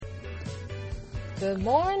Good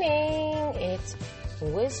morning. It's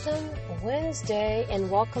Wisdom Wednesday,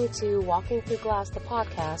 and welcome to Walking Through Glass, the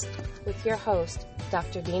podcast, with your host,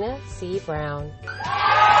 Dr. Dina C. Brown.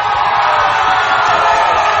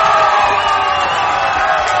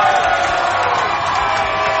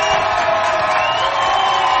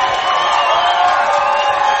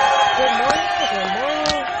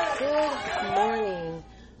 Good morning.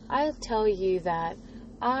 I'll tell you that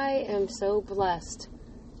I am so blessed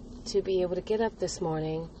to be able to get up this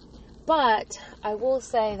morning, but I will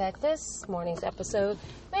say that this morning's episode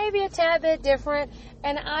may be a tad bit different,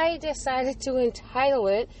 and I decided to entitle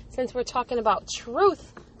it, since we're talking about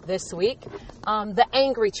truth this week, the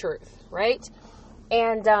angry truth, right?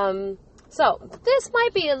 And so this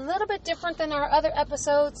might be a little bit different than our other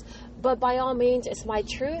episodes, but by all means, it's my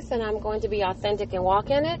truth, and I'm going to be authentic and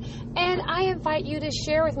walk in it. And I invite you to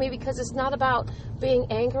share with me, because it's not about being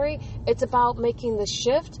angry. It's about making the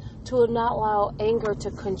shift to not allow anger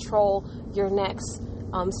to control your next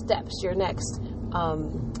steps, your next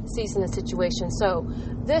season and situation. So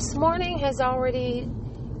this morning has already,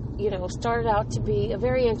 started out to be a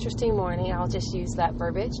very interesting morning. I'll just use that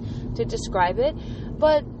verbiage to describe it.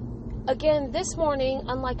 But again, this morning,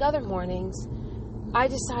 unlike other mornings, I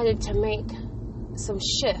decided to make some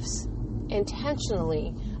shifts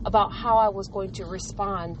intentionally about how I was going to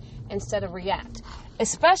respond instead of react,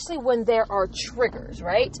 especially when there are triggers,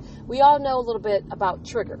 right? We all know a little bit about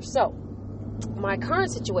triggers. So my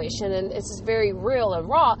current situation, and this is very real and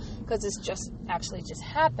raw because it's just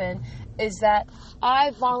happened, is that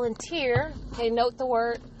I volunteer. Okay, note the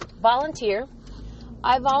word volunteer.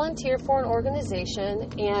 I volunteer for an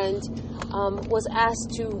organization and was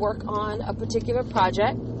asked to work on a particular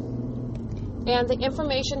project. And the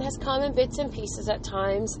information has come in bits and pieces at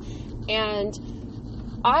times. And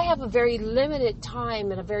I have a very limited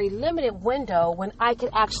time and a very limited window when I can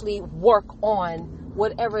actually work on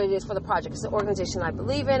whatever it is for the project. It's an organization I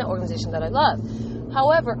believe in, an organization that I love.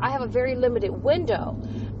 However, I have a very limited window.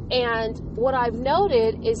 And what I've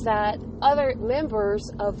noted is that other members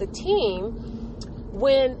of the team,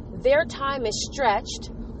 when their time is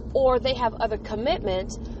stretched or they have other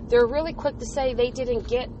commitments, they're really quick to say they didn't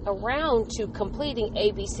get around to completing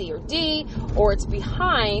A, B, C, or D, or it's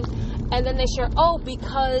behind. And then they share,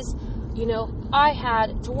 because, I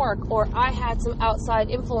had to work, or I had some outside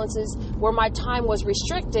influences where my time was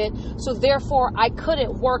restricted, so therefore I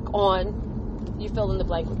couldn't work on, you fill in the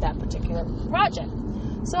blank with that particular project.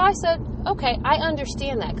 So I said, okay, I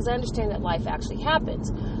understand that, because I understand that life actually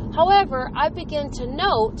happens. However, I begin to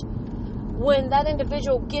note when that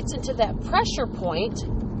individual gets into that pressure point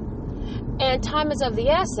and time is of the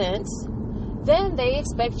essence, then they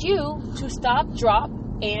expect you to stop, drop,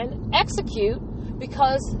 and execute,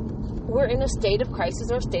 because we're in a state of crisis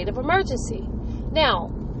or a state of emergency. Now,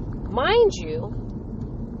 mind you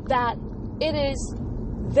that it is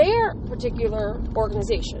their particular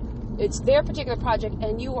organization. It's their particular project,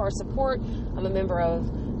 and you are support. I'm a member of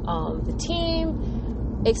the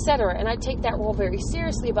team, etc. And I take that role very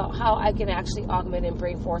seriously about how I can actually augment and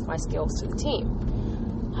bring forth my skills to the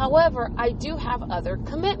team. However, I do have other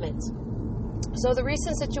commitments. So the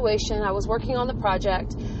recent situation, I was working on the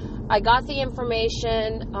project. I got the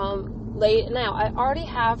information late. Now, I already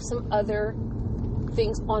have some other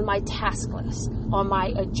things on my task list, on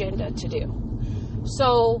my agenda to do.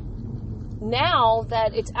 So now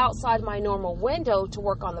that it's outside my normal window to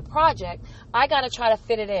work on the project, I got to try to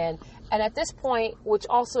fit it in. And at this point, which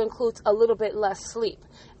also includes a little bit less sleep.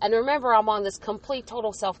 And remember, I'm on this complete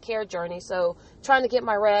total self-care journey. So trying to get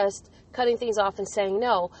my rest, cutting things off, and saying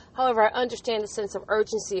no. However, I understand the sense of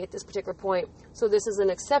urgency at this particular point. So this is an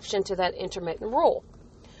exception to that intermittent rule.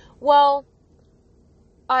 Well,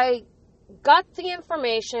 I got the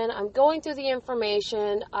information. I'm going through the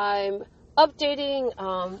information. I'm updating,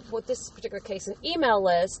 with this particular case, an email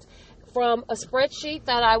list from a spreadsheet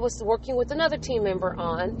that I was working with another team member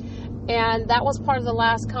on. And that was part of the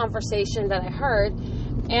last conversation that I heard.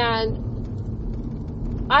 And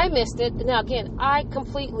I missed it. Now, again, I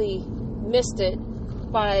completely missed it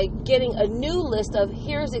by getting a new list of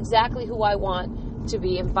here's exactly who I want to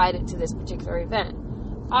be invited to this particular event.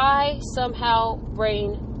 I somehow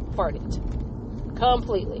brain farted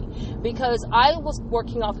completely, because I was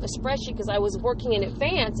working off a spreadsheet because I was working in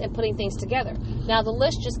advance and putting things together. Now, the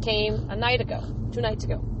list just came 2 nights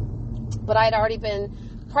ago, but I had already been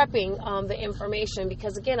prepping the information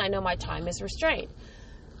because, again, I know my time is restrained.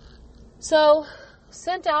 So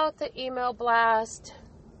sent out the email blast,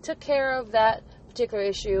 took care of that particular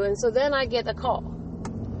issue, and so then I get a call.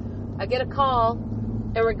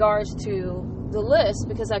 In regards to the list,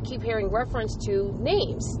 because I keep hearing reference to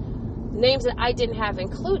names that I didn't have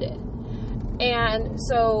included. And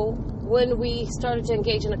so when we started to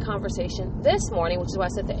engage in a conversation this morning, which is why I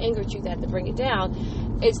said the angry truth, I had to bring it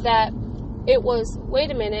down, is that it was,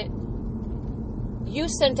 wait a minute, you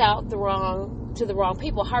sent out to the wrong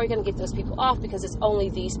people. How are you going to get those people off? Because it's only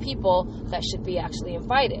these people that should be actually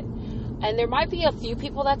invited. And there might be a few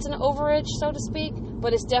people that's an overage, so to speak,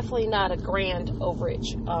 but it's definitely not a grand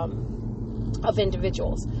overage of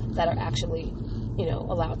individuals that are actually,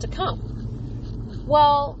 allowed to come.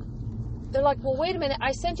 Well, they're like, well, wait a minute.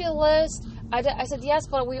 I sent you a list. I said, yes,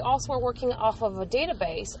 but we also are working off of a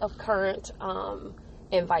database of current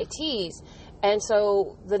invitees. And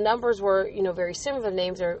so the numbers were, very similar. The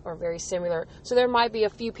names are very similar. So there might be a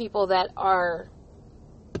few people that are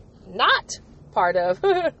not part of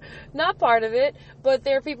it, but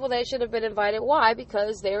there are people that should have been invited. Why?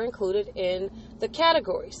 Because they're included in the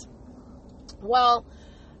categories. Well,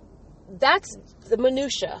 that's the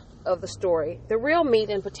minutia of the story. The real meat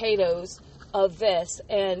and potatoes of this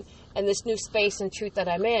and this new space and truth that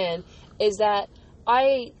I'm in is that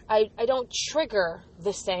I don't trigger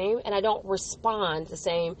the same, and I don't respond the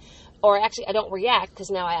same, or actually I don't react, because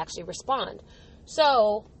now I actually respond.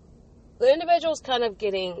 So the individual's kind of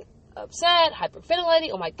getting upset,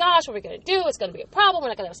 hyperventilating. Oh my gosh, what are we going to do? It's going to be a problem. We're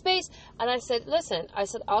not going to have space. And I said, listen,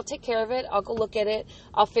 I'll take care of it. I'll go look at it.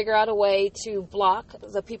 I'll figure out a way to block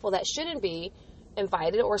the people that shouldn't be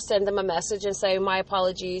invited, or send them a message and say, my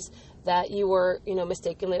apologies that you were,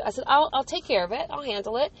 mistakenly. I said, I'll take care of it. I'll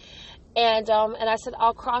handle it. And I said,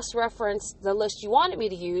 I'll cross-reference the list you wanted me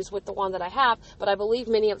to use with the one that I have, but I believe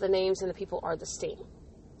many of the names and the people are the same.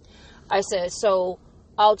 I said, so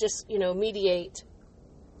I'll just, mediate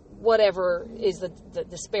whatever is the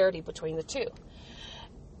disparity between the two.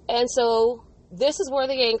 And so this is where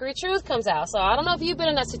the angry truth comes out. So I don't know if you've been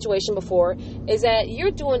in that situation before, is that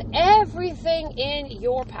you're doing everything in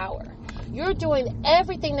your power. You're doing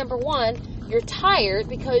everything. Number one, you're tired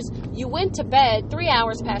because you went to bed 3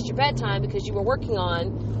 hours past your bedtime because you were working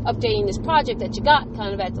on updating this project that you got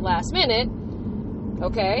kind of at the last minute.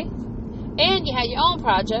 Okay? And you had your own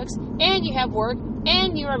projects, and you have work,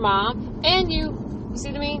 and you're a mom, and you see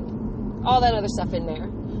what I mean? All that other stuff in there.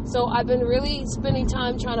 So I've been really spending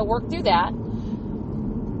time trying to work through that.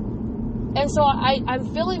 And so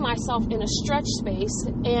I'm feeling myself in a stretch space,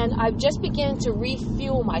 and I've just begun to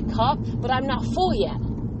refuel my cup, but I'm not full yet,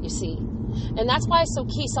 you see. And that's why it's so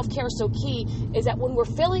key, self-care is so key, is that when we're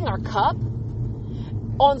filling our cup,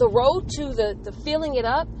 on the road to the filling it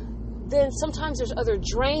up, then sometimes there's other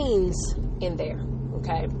drains in there,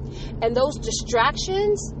 okay? And those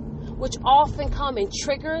distractions, which often come in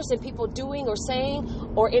triggers and people doing or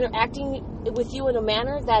saying or interacting with you in a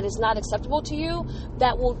manner that is not acceptable to you,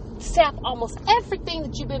 that will sap almost everything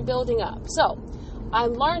that you've been building up. So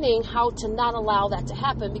I'm learning how to not allow that to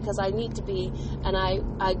happen, because I need to be, and I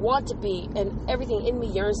want to be, and everything in me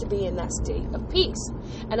yearns to be in that state of peace.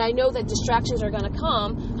 And I know that distractions are going to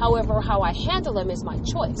come. However, how I handle them is my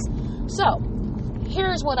choice. So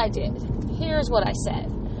here's what I did. Here's what I said.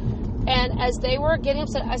 And as they were getting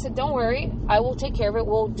upset, I said, don't worry, I will take care of it.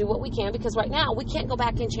 We'll do what we can, because right now we can't go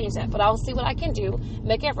back and change that, but I'll see what I can do,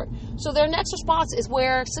 make effort. So their next response is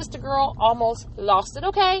where Sister Girl almost lost it,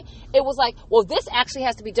 okay? It was like, well, this actually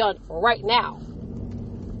has to be done right now.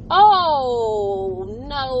 Oh,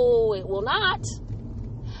 no, it will not.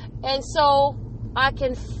 And so I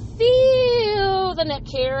can feel the neck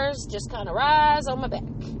hairs just kind of rise on my back.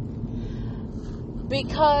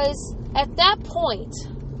 Because at that point,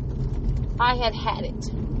 I had it,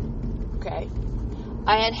 okay?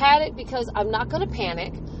 I had it because I'm not going to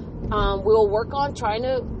panic. We'll work on trying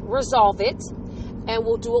to resolve it, and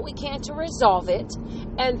we'll do what we can to resolve it,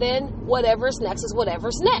 and then whatever's next is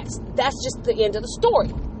whatever's next. That's just the end of the story.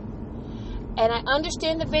 And I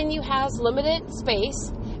understand the venue has limited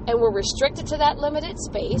space, and we're restricted to that limited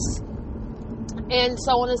space, and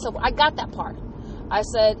so on and so forth. I got that part. I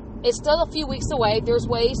said, it's still a few weeks away. There's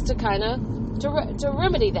ways to kind of to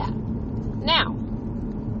remedy that. Now,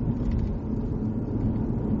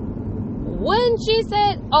 when she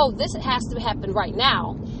said, oh, this has to happen right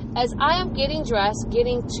now, as I am getting dressed,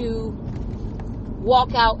 getting to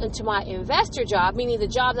walk out into my investor job, meaning the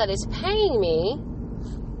job that is paying me,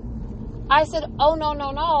 I said, oh, no,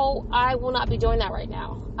 I will not be doing that right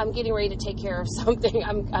now. I'm getting ready to take care of something.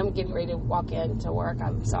 I'm getting ready to walk into work.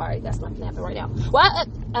 I'm sorry, that's not going to happen right now. Well,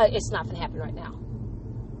 it's not going to happen right now.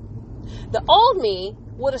 The old me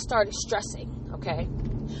would have started stressing, okay?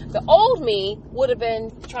 The old me would have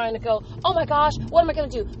been trying to go, oh my gosh, what am I going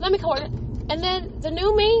to do? Let me go. And then the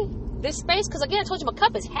new me, this space, because again, I told you my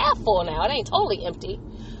cup is half full now. It ain't totally empty.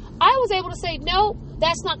 I was able to say, no,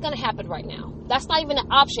 that's not going to happen right now. That's not even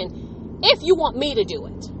an option if you want me to do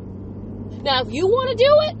it. Now, if you want to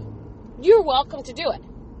do it, you're welcome to do it.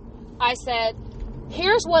 I said,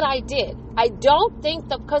 here's what I did. I don't think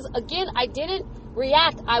because again, I didn't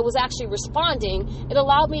react. I was actually responding. It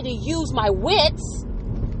allowed me to use my wits,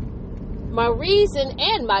 my reason,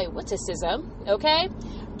 and my witticism, okay,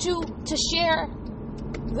 to share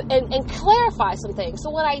and clarify some things. So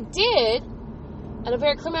what I did, in a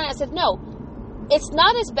very clear manner, I said, no, it's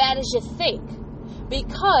not as bad as you think,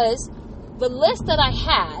 because the list that I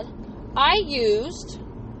had, I used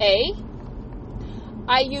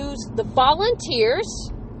the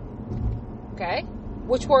volunteers, okay,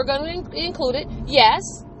 which were going to be included. Yes.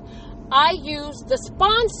 I used the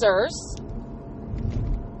sponsors.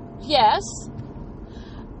 Yes.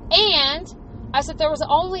 And I said there was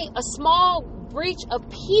only a small breach of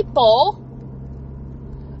people.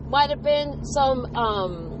 Might have been some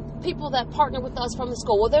people that partner with us from the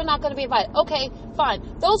school. Well, they're not going to be invited. Okay, fine.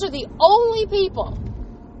 Those are the only people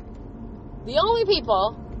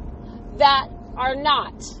that are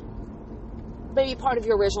not maybe part of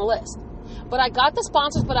your original list. But I got the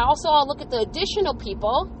sponsors, but I'll look at the additional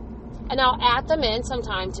people, and I'll add them in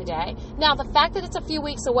sometime today. Now, the fact that it's a few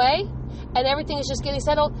weeks away and everything is just getting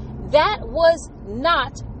settled, that was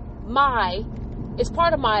not it's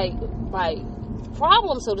part of my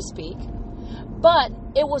problem, so to speak, but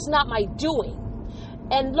it was not my doing.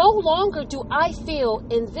 And no longer do I feel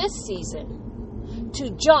in this season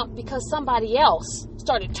to jump because somebody else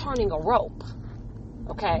started turning a rope.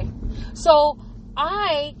 Okay? So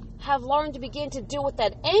I have learned to begin to deal with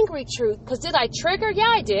that angry truth. Because did I trigger? Yeah,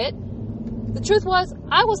 I did. The truth was,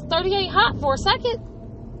 I was 38 hot for a second.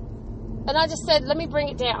 And I just said, let me bring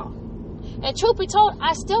it down. And truth be told,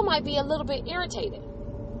 I still might be a little bit irritated.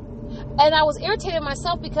 And I was irritated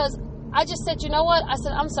myself because I just said, you know what? I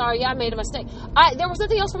said, I'm sorry. Yeah, I made a mistake. There was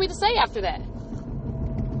nothing else for me to say after that.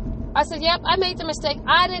 I said, yep, I made the mistake.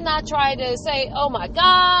 I did not try to say, oh my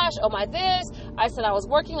gosh, oh my this. I said I was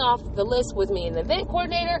working off the list with me and the event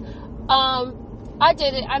coordinator. I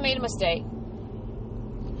did it. I made a mistake.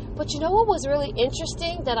 But you know what was really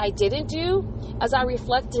interesting that I didn't do as I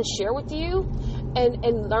reflect and share with you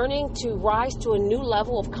and learning to rise to a new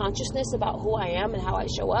level of consciousness about who I am and how I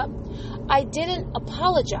show up? I didn't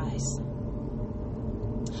apologize.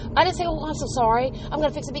 I didn't say, oh, I'm so sorry, I'm going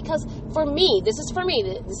to fix it. Because for me, this is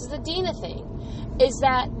the Dina thing, is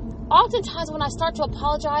that oftentimes when I start to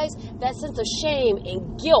apologize, that sense of shame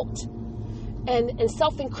and guilt and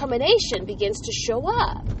self-incrimination begins to show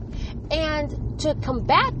up. And to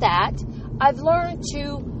combat that, I've learned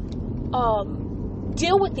to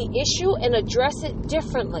deal with the issue and address it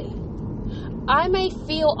differently. I may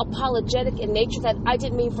feel apologetic in nature that I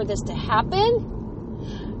didn't mean for this to happen,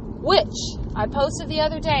 which I posted the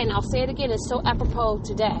other day, and I'll say it again, it's so apropos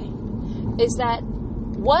today, is that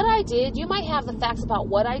what I did, you might have the facts about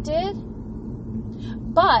what I did,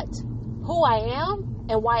 but who I am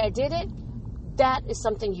and why I did it, that is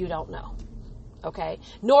something you don't know, okay?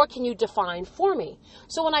 Nor can you define for me.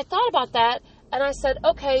 So when I thought about that, and I said,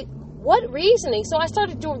 okay, what reasoning? So I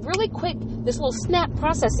started doing really quick, this little snap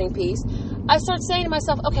processing piece. I started saying to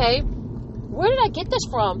myself, okay, where did I get this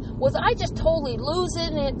from? Was I just totally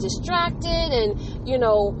losing it, distracted, and,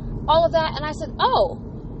 all of that? And I said, oh,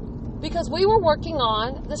 because we were working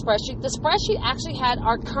on the spreadsheet. The spreadsheet actually had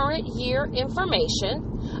our current year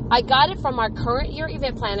information. I got it from our current year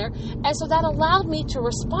event planner. And so that allowed me to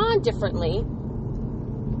respond differently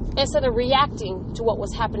instead of reacting to what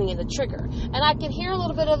was happening in the trigger. And I can hear a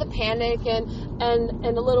little bit of the panic and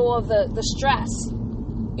a little of the stress,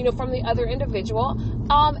 from the other individual.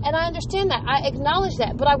 And I understand that. I acknowledge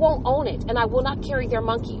that, but I won't own it, and I will not carry their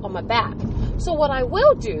monkey on my back. So what I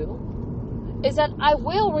will do is that I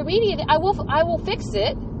will remediate it. I will fix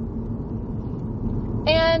it,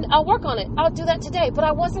 and I'll work on it. I'll do that today. But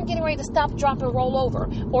I wasn't getting ready to stop, drop, and roll over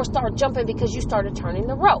or start jumping because you started turning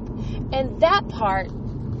the rope. And that part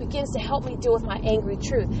begins to help me deal with my angry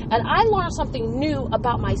truth. And I learned something new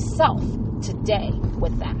about myself today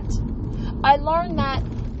with that. I learned that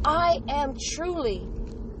I am truly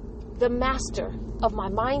the master of my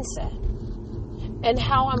mindset and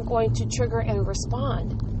how I'm going to trigger and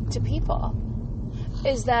respond to people.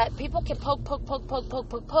 Is that people can poke,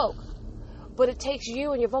 but it takes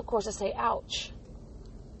you and your vocal cords to say, ouch.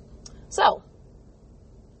 So,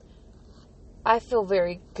 I feel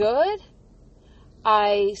very good.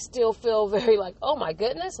 I still feel very like, oh my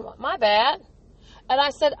goodness, my bad. And I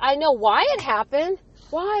said, I know why it happened.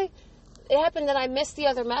 Why? It happened that I missed the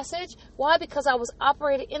other message. Why? Because I was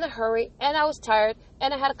operating in a hurry, and I was tired,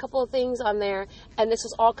 and I had a couple of things on there, and this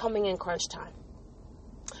was all coming in crunch time.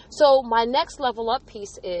 So my next level up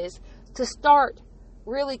piece is to start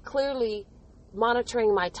really clearly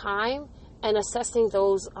monitoring my time and assessing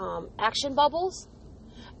those action bubbles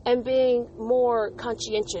and being more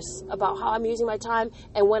conscientious about how I'm using my time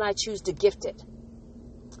and when I choose to gift it.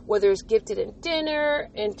 Whether it's gifted in dinner,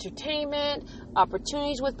 entertainment,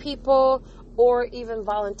 opportunities with people, or even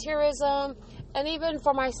volunteerism, and even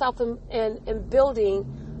for myself in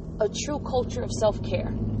building a true culture of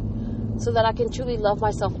self-care so that I can truly love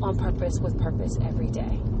myself on purpose with purpose every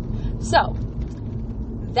day. So,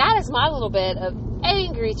 that is my little bit of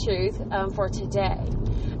angry truth for today.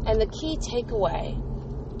 And the key takeaway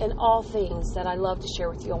in all things that I love to share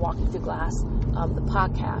with you on Walking Through Glass, the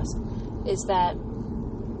podcast, is that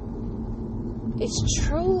it's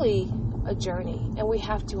truly a journey and we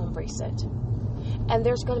have to embrace it. And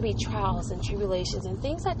there's going to be trials and tribulations and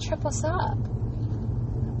things that trip us up.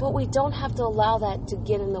 But we don't have to allow that to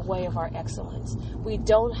get in the way of our excellence. We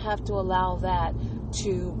don't have to allow that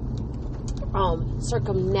to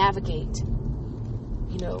circumnavigate,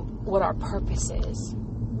 what our purpose is.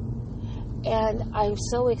 And I'm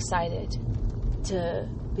so excited to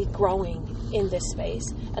be growing in this space.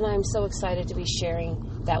 And I'm so excited to be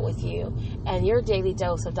sharing that with you. And your daily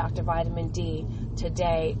dose of Dr. Vitamin D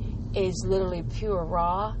today is literally pure,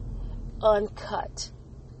 raw, uncut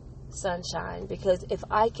sunshine. Because if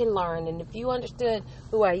I can learn, and if you understood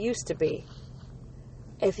who I used to be,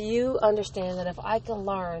 if you understand that if I can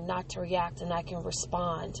learn not to react and I can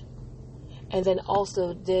respond, and then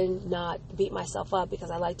also not beat myself up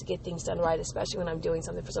because I like to get things done right, especially when I'm doing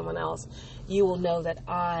something for someone else, you will know that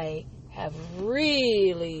I have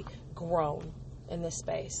really grown in this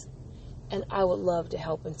space. And I would love to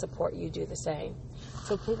help and support you do the same.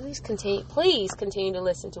 So please continue to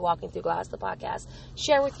listen to Walking Through Glass, the podcast.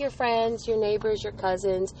 Share with your friends, your neighbors, your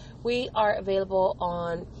cousins. We are available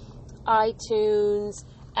on iTunes,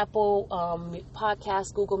 Apple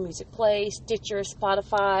Podcasts, Google Music Play, Stitcher,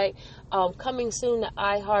 Spotify, coming soon to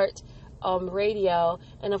iHeart Radio,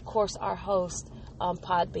 and of course our host,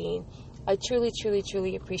 Podbean. I truly, truly,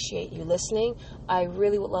 truly appreciate you listening. I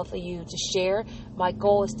really would love for you to share. My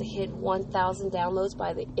goal is to hit 1,000 downloads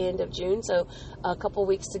by the end of June, so a couple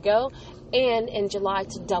weeks to go, and in July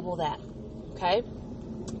to double that, okay?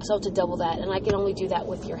 So to double that, and I can only do that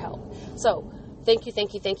with your help. So thank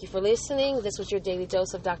you for listening. This was your daily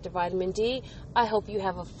dose of Dr. Vitamin D. I hope you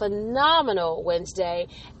have a phenomenal Wednesday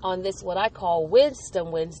on this, what I call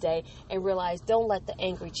Wisdom Wednesday, and realize don't let the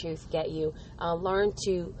angry truth get you. Learn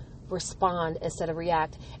to respond instead of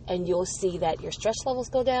react, and you'll see that your stress levels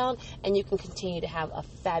go down and you can continue to have a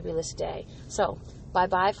fabulous day. So,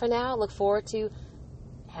 bye-bye for now. Look forward to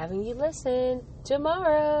having you listen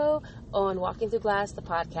tomorrow on Walking Through Glass, the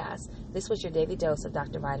podcast. This was your daily dose of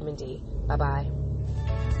Dr. Vitamin D. Bye-bye.